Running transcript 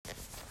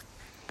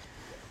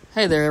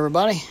Hey there,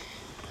 everybody.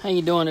 How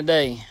you doing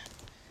today?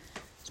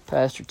 It's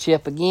Pastor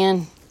Chip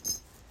again.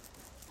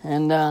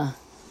 And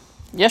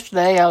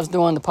yesterday I was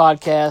doing the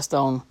podcast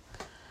on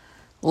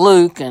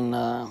Luke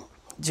and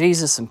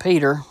Jesus and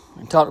Peter,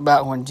 and talked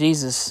about when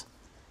Jesus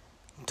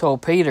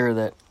told Peter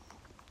that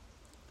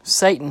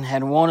Satan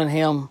had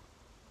wanted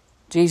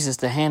Jesus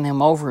to hand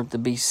him over to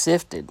be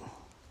sifted.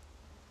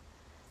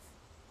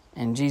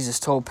 And Jesus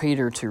told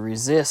Peter to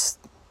resist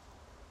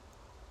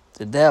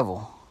the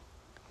devil.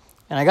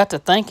 And I got to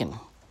thinking,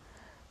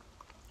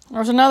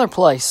 there's another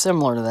place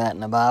similar to that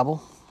in the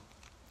Bible.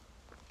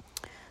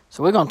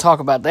 So we're going to talk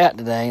about that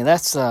today.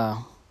 That's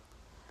the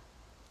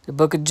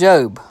book of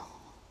Job.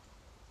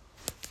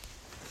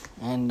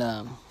 And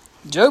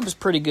Job is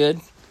pretty good.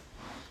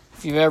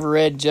 If you've ever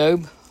read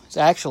Job, it's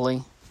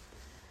actually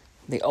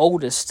the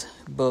oldest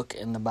book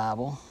in the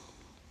Bible.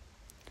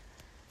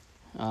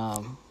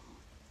 A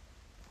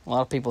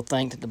lot of people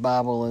think that the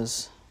Bible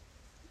is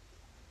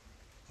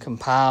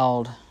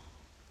compiled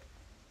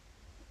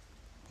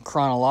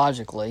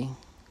chronologically,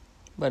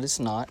 but it's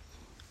not.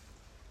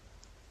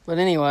 But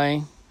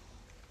anyway,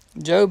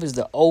 Job is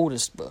the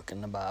oldest book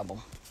in the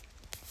Bible.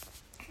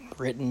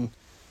 Written,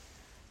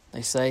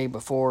 they say,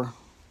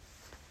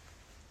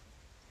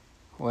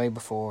 way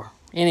before.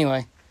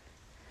 Anyway,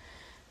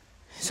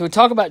 so we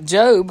talk about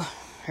Job.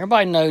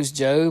 Everybody knows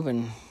Job,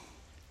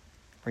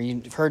 or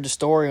you've heard the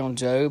story on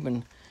Job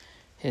and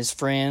his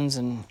friends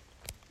and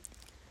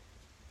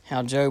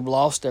how Job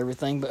lost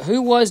everything. But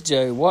who was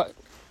Job?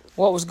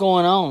 What was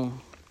going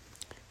on?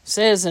 It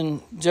says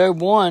in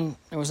Job 1,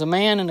 there was a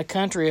man in the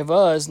country of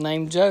Uz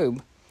named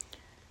Job.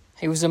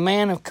 He was a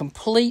man of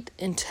complete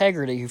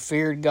integrity who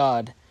feared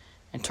God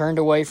and turned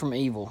away from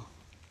evil.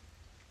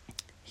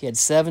 He had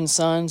 7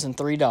 sons and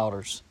 3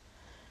 daughters,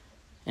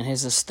 and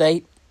his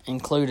estate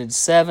included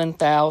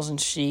 7,000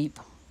 sheep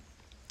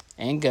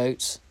and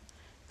goats,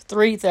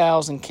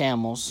 3,000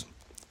 camels,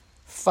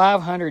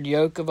 500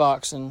 yoke of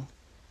oxen,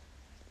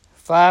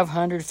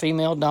 500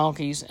 female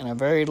donkeys, and a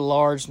very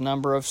large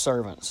number of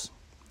servants.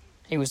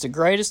 He was the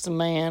greatest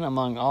man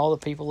among all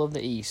the people of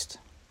the East.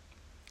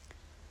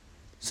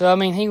 So,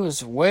 he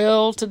was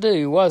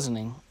well-to-do,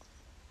 wasn't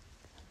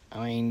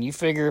he? You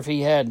figure if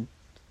he had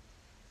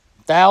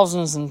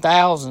thousands and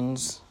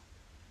thousands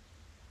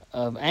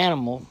of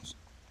animals,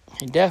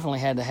 he definitely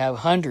had to have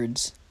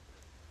hundreds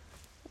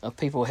of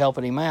people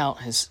helping him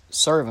out, his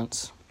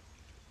servants.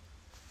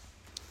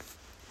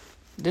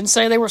 Didn't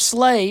say they were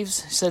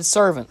slaves, he said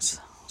servants.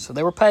 So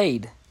they were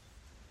paid.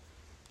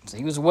 So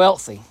he was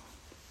wealthy.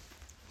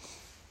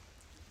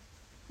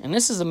 And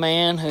this is a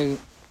man who,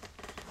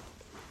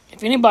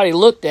 if anybody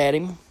looked at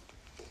him,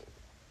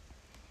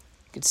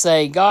 could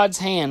say God's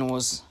hand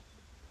was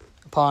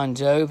upon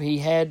Job. He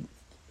had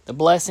the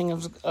blessing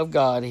of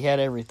God. He had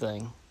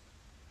everything.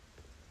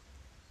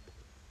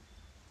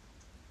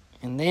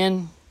 And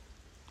then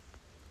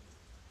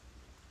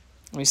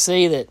we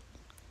see that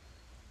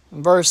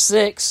in verse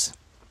 6,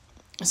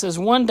 it says,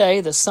 one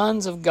day the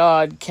sons of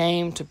God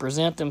came to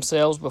present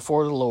themselves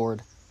before the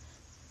Lord,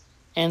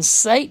 and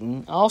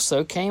Satan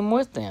also came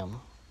with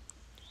them.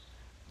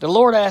 The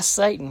Lord asked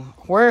Satan,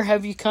 where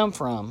have you come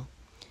from?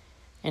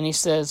 And he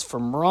says,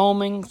 from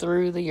roaming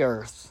through the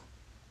earth.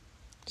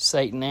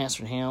 Satan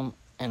answered him,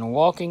 and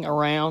walking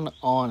around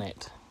on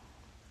it.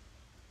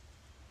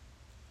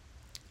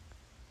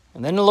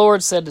 And then the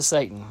Lord said to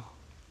Satan,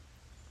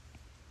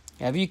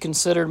 have you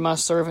considered my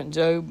servant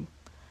Job?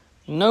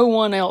 No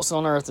one else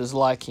on earth is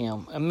like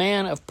him, a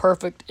man of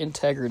perfect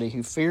integrity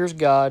who fears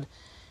God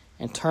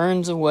and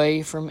turns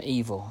away from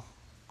evil.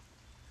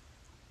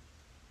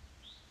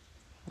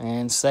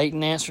 And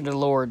Satan answered the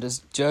Lord, does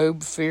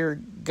Job fear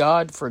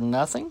God for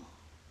nothing?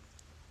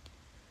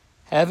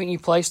 Haven't you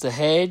placed a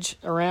hedge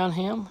around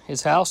him,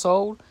 his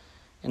household,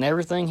 and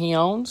everything he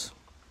owns?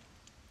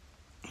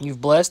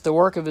 You've blessed the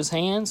work of his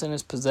hands, and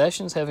his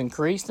possessions have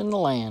increased in the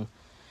land.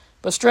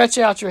 But stretch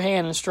out your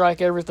hand and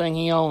strike everything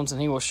he owns, and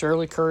he will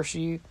surely curse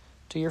you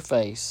to your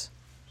face.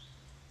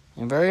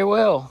 And very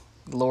well,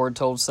 the Lord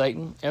told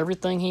Satan,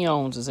 everything he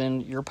owns is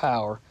in your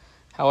power.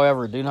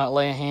 However, do not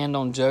lay a hand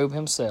on Job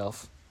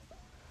himself.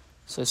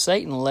 So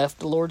Satan left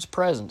the Lord's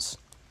presence.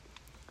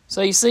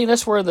 So you see,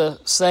 that's where the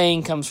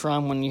saying comes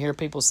from when you hear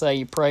people say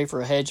you pray for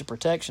a hedge of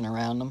protection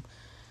around them.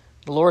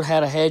 The Lord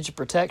had a hedge of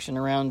protection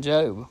around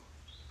Job.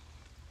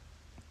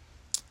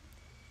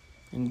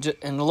 And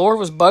the Lord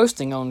was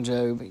boasting on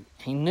Job.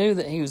 He knew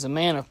that he was a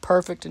man of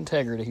perfect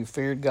integrity who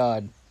feared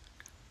God.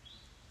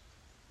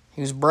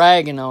 He was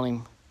bragging on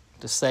him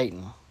to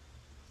Satan.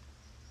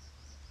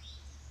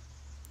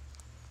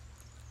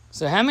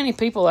 So how many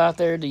people out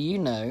there do you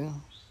know,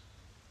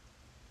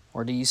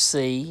 or do you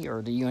see,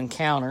 or do you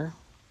encounter,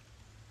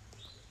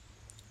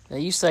 that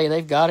you say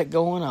they've got it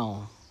going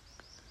on?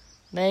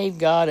 They've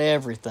got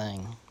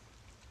everything.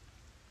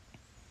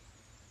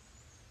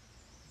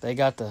 They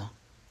got the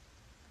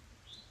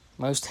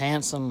most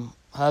handsome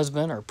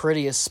husband or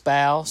prettiest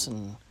spouse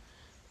and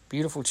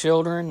beautiful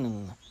children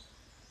and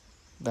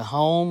the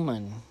home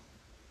and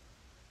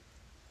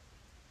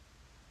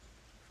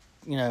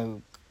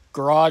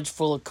garage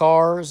full of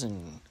cars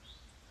and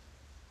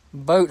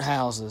boat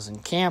houses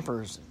and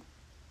campers and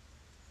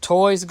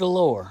toys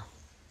galore.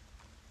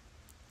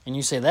 And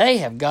you say, they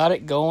have got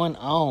it going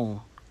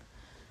on.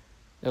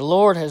 The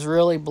Lord has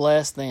really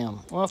blessed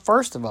them. Well,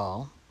 first of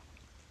all,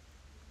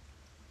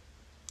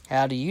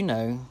 how do you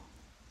know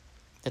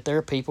that there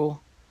are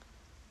people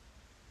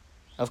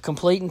of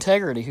complete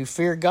integrity who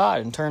fear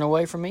God and turn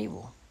away from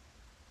evil?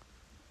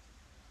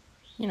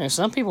 You know,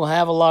 some people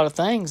have a lot of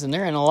things and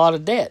they're in a lot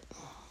of debt.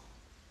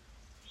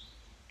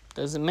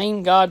 Doesn't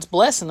mean God's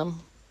blessing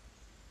them.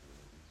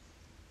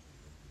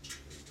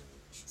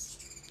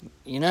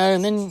 You know,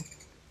 and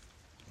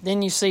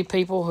then you see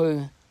people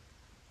who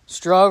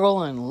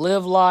struggle and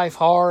live life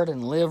hard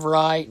and live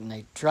right, and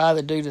they try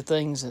to do the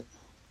things that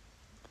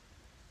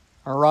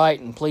are right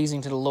and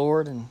pleasing to the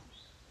Lord, and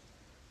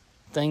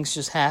things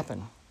just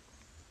happen.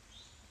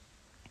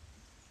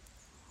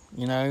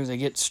 You know, they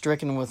get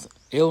stricken with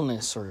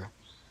illness or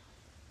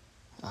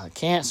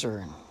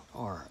cancer,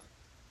 or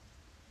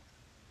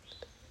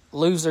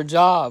lose their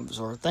jobs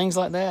or things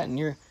like that, and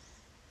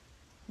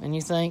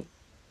you think,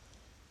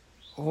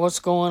 what's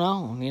going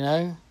on? You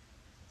know,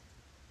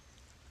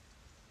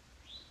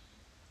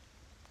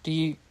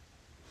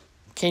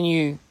 can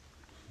you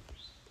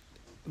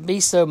be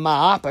so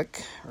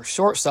myopic or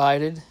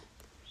short-sighted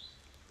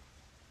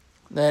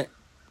that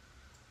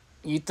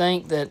you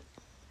think that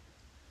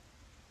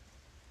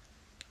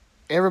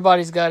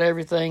everybody's got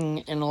everything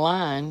in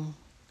line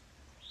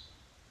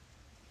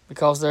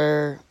because of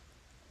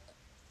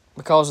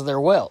their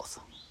wealth?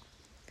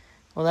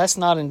 Well, that's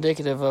not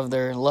indicative of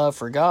their love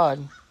for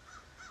God.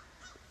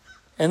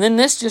 And then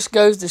this just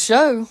goes to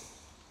show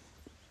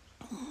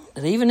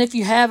that even if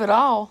you have it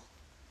all,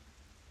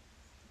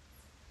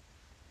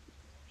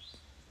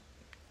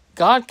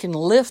 God can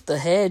lift the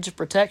hedge of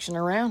protection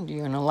around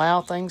you and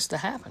allow things to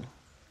happen.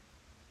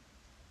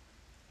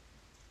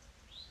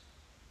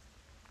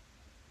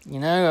 You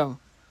know,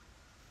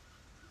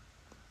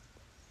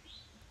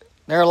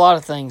 there are a lot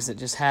of things that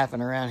just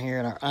happen around here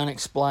and are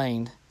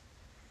unexplained,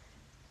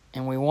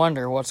 and we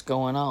wonder what's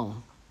going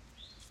on.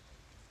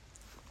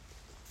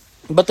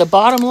 But the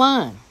bottom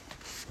line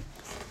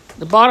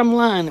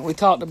that we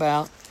talked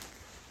about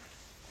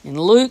in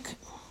Luke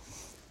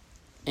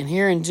and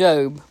here in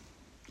Job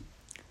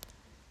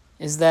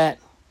is that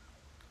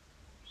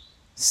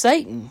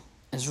Satan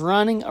is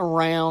running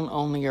around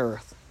on the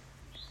earth.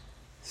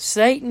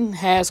 Satan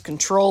has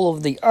control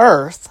of the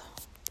earth.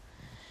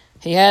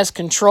 He has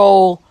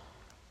control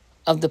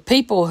of the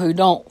people who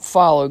don't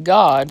follow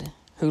God,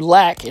 who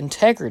lack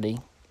integrity.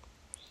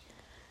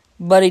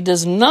 But he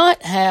does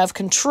not have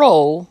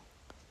control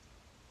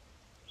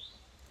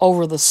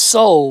over the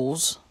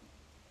souls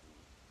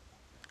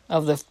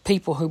of the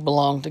people who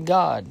belong to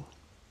God.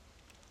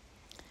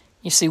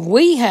 You see,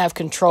 we have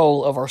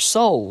control of our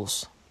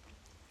souls.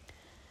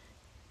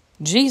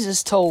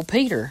 Jesus told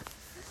Peter,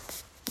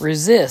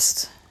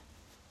 resist.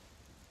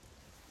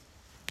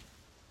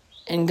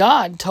 And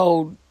God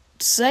told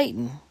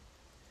Satan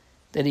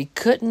that he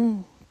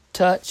couldn't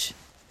touch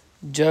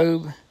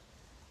Job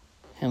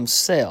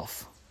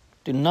himself.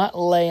 Do not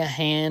lay a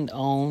hand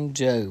on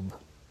Job.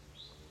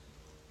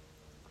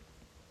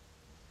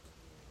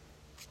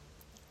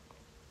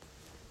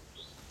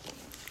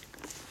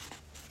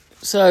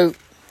 So,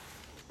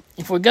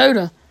 if we go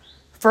to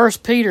 1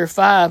 Peter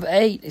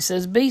 5:8, it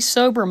says, be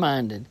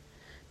sober-minded,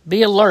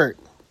 be alert.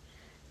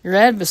 Your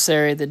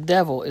adversary, the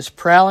devil, is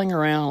prowling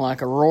around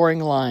like a roaring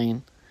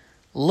lion,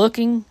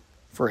 looking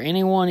for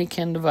anyone he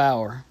can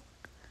devour.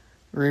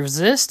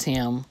 Resist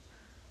him,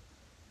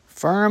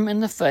 firm in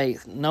the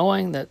faith,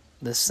 knowing that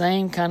the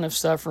same kind of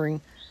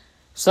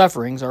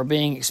sufferings are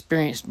being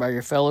experienced by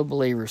your fellow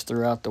believers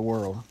throughout the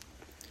world.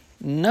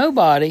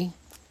 Nobody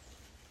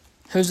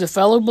who's a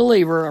fellow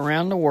believer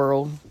around the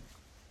world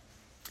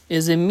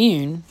is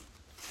immune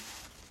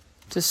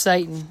to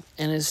Satan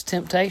and his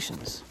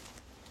temptations.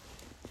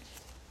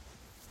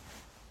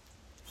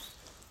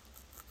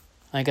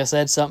 I think I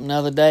said something the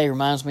other day,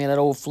 reminds me of that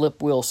old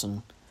Flip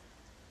Wilson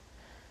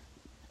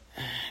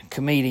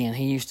comedian.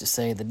 He used to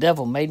say, the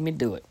devil made me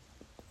do it.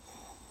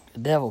 The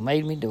devil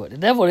made me do it. The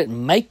devil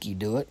didn't make you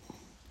do it.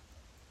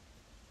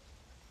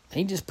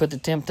 He just put the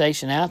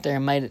temptation out there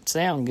and made it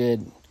sound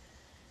good.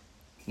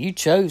 You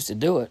chose to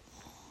do it.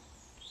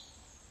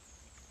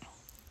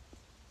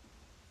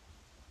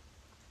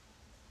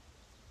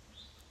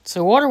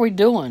 So what are we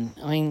doing?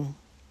 I mean,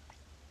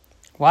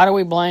 why do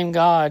we blame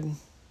God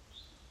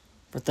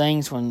for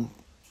things when,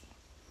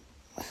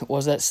 what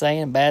was that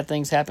saying, bad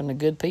things happen to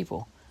good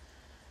people?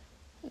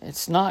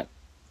 It's not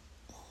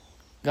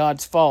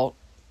God's fault.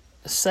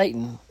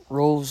 Satan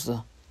rules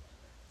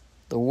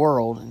the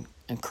world,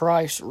 and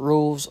Christ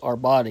rules our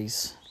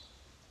bodies.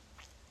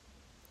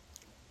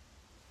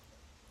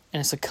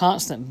 And it's a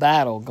constant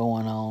battle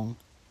going on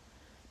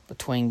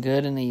between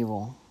good and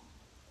evil.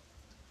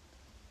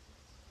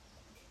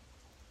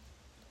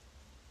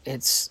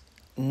 It's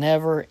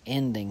never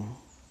ending.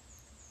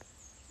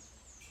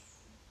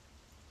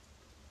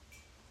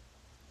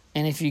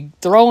 And if you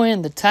throw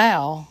in the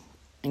towel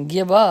and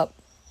give up,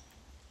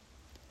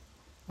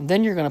 And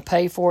then you're going to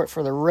pay for it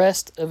for the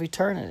rest of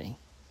eternity.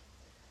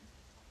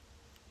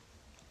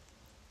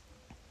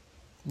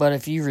 But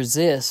if you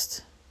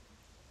resist,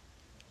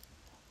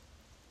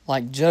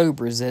 like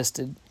Job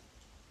resisted,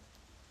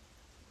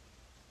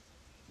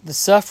 the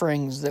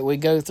sufferings that we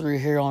go through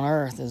here on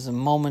earth is a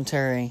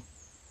momentary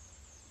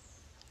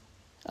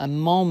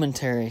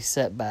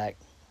setback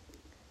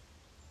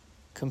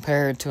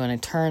compared to an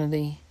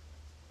eternity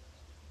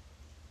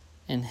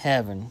in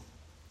heaven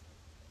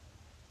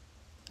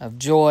of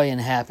joy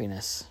and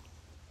happiness.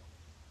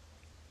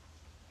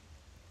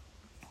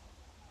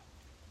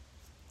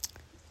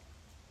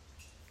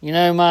 You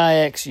know, my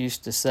ex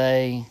used to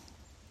say,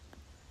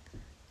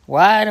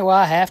 "Why do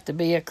I have to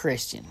be a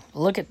Christian?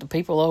 Look at the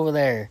people over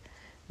there.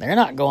 They're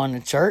not going to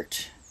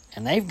church,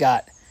 and they've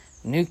got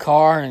a new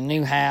car and a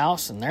new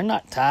house, and they're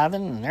not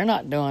tithing, and they're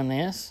not doing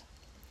this."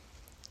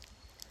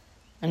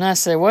 And I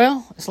say,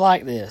 well, it's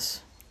like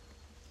this.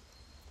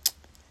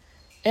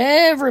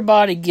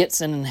 Everybody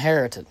gets an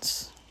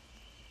inheritance.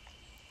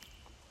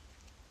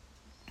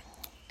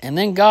 And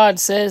then God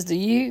says to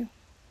you,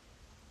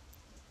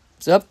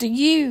 it's up to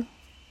you.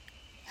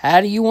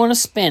 How do you want to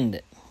spend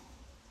it?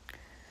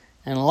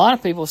 And a lot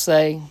of people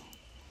say,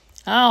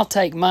 I'll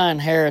take my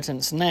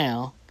inheritance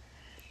now,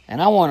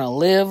 and I want to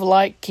live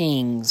like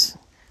kings.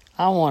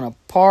 I want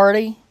to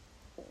party,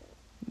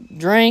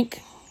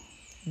 drink,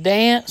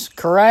 dance,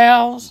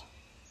 carouse.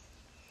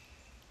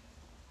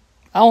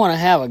 I want to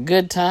have a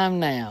good time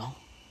now.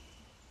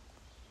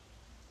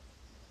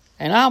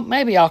 And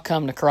maybe I'll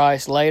come to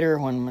Christ later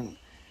when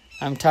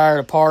I'm tired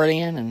of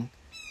partying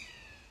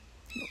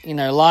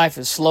and, life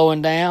is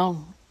slowing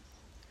down.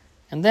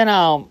 And then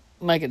I'll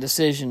make a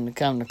decision to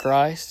come to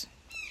Christ.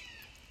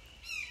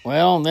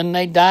 Well, and then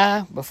they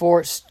die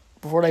before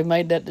they've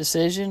made that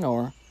decision,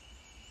 or,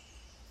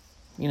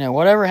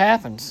 whatever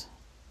happens.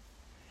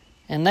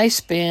 And they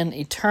spend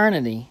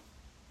eternity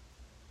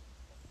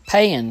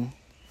paying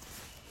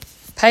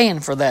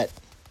for that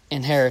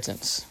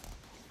inheritance.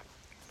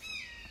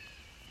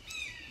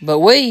 But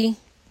we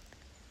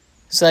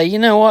say, you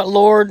know what,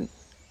 Lord,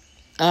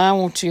 I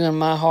want you in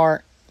my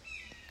heart,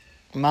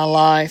 my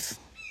life,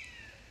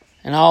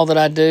 and all that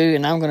I do,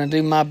 and I'm going to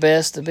do my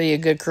best to be a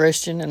good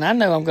Christian. And I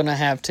know I'm going to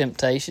have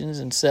temptations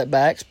and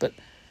setbacks, but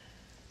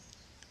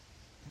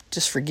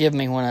just forgive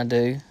me when I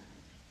do.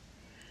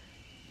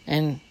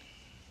 And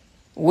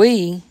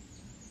we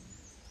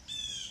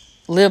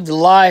live the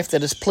life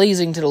that is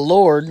pleasing to the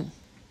Lord.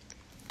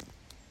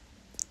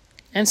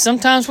 And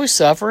sometimes we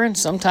suffer, and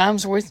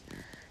sometimes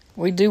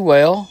we do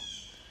well.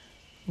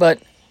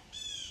 But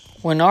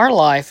when our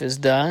life is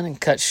done and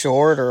cut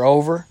short or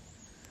over,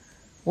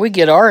 we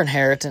get our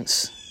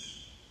inheritance,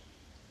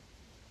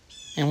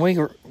 and we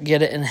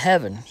get it in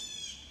heaven.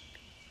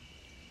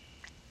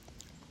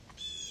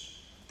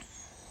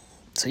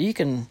 So you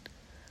can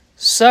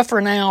suffer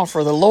now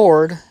for the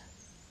Lord,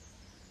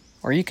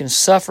 or you can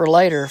suffer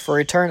later for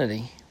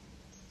eternity.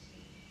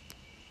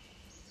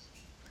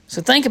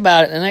 So think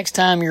about it the next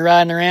time you're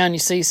riding around, you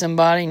see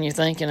somebody and you're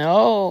thinking,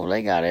 oh,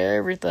 they got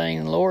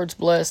everything, the Lord's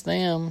blessed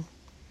them.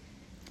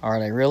 Are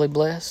they really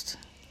blessed?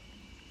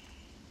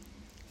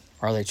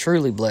 Are they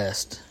truly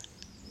blessed?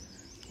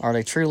 Are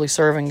they truly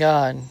serving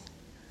God?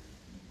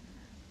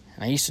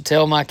 I used to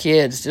tell my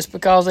kids, just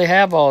because they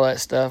have all that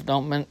stuff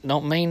don't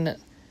mean that,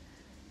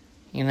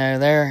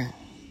 they're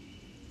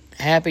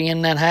happy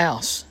in that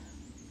house.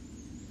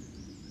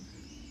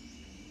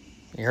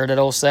 You heard that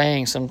old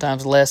saying,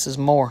 sometimes less is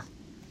more.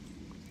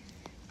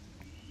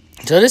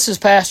 So this is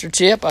Pastor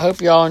Chip. I hope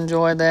y'all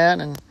enjoyed that,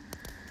 and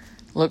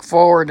look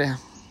forward to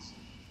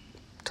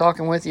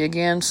talking with you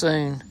again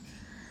soon.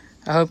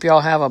 I hope y'all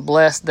have a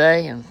blessed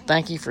day, and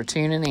thank you for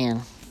tuning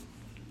in.